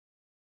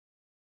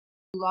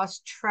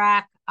lost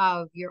track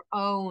of your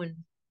own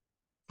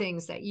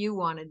things that you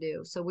want to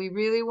do. So we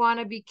really want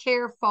to be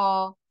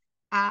careful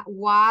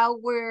while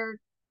we're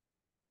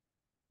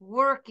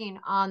working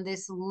on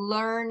this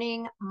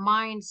learning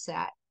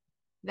mindset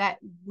that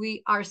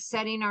we are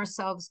setting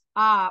ourselves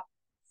up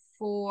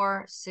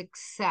for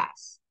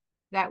success,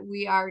 that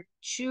we are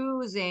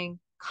choosing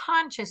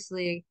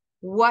consciously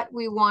what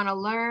we want to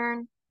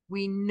learn.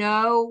 We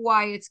know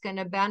why it's going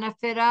to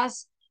benefit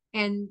us.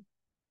 And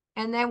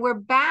then we're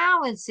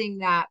balancing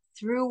that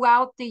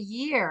throughout the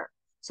year.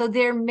 So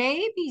there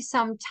may be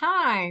some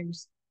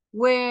times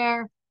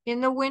where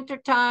in the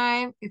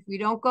wintertime, if we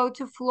don't go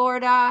to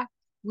Florida,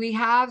 we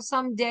have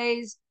some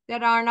days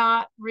that are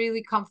not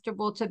really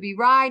comfortable to be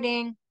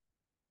riding.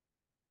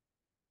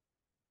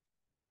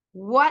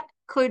 What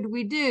could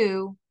we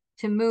do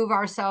to move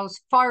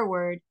ourselves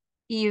forward,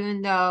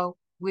 even though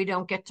we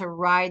don't get to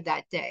ride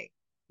that day?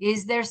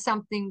 Is there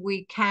something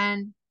we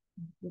can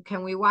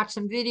we watch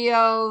some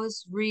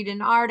videos, read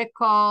an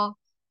article,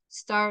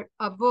 start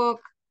a book,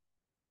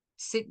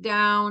 sit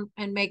down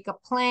and make a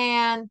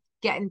plan,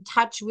 get in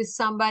touch with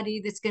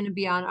somebody that's going to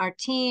be on our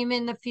team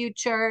in the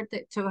future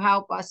to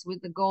help us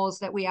with the goals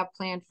that we have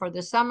planned for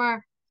the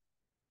summer?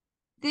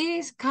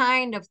 These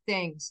kind of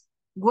things.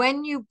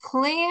 When you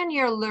plan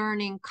your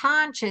learning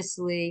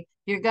consciously,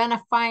 you're going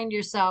to find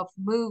yourself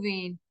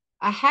moving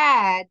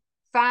ahead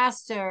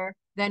faster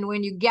than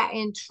when you get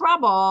in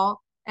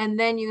trouble and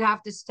then you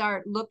have to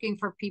start looking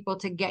for people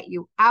to get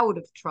you out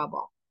of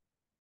trouble.